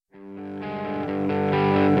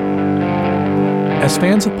As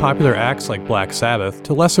fans of popular acts like Black Sabbath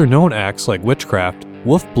to lesser-known acts like Witchcraft,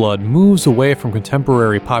 Wolfblood moves away from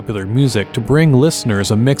contemporary popular music to bring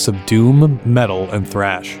listeners a mix of doom, metal, and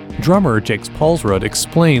thrash. Drummer Jake Paulsrud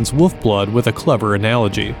explains Wolfblood with a clever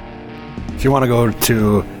analogy. If you want to go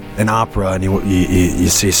to an opera and you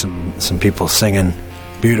see some people singing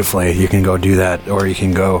beautifully, you can go do that, or you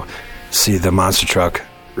can go see the monster truck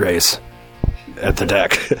race at the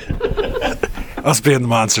deck. Us being the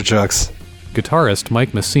monster trucks. Guitarist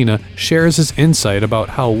Mike Messina shares his insight about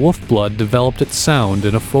how Wolfblood developed its sound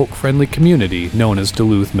in a folk-friendly community known as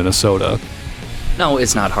Duluth, Minnesota. No,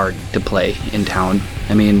 it's not hard to play in town.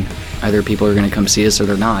 I mean, either people are going to come see us or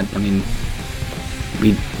they're not. I mean,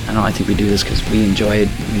 I think we do this because we enjoy it.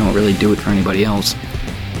 We don't really do it for anybody else.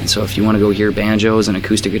 And so if you want to go hear banjos and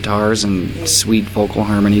acoustic guitars and sweet vocal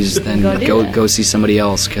harmonies, then go see somebody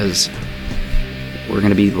else, because we're going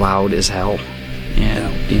to be loud as hell.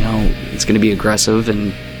 And, it's going to be aggressive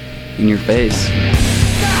and in your face.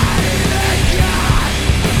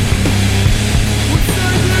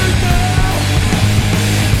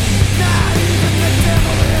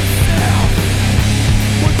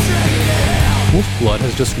 Wolfblood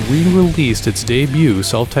has just re-released its debut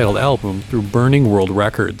self-titled album through Burning World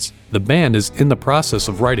Records. The band is in the process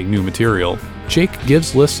of writing new material. Jake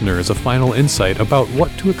gives listeners a final insight about what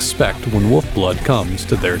to expect when Wolfblood comes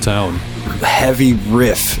to their town. Heavy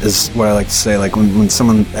riff is what I like to say. Like when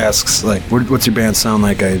someone asks, like, what's your band sound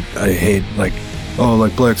like? I hate, like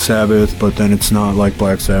Black Sabbath, but then it's not like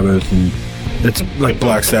Black Sabbath, and it's like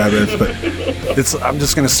Black Sabbath, but I'm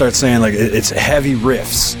just gonna start saying, like, it's heavy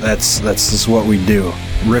riffs. That's just what we do.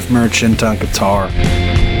 Riff merchant on guitar.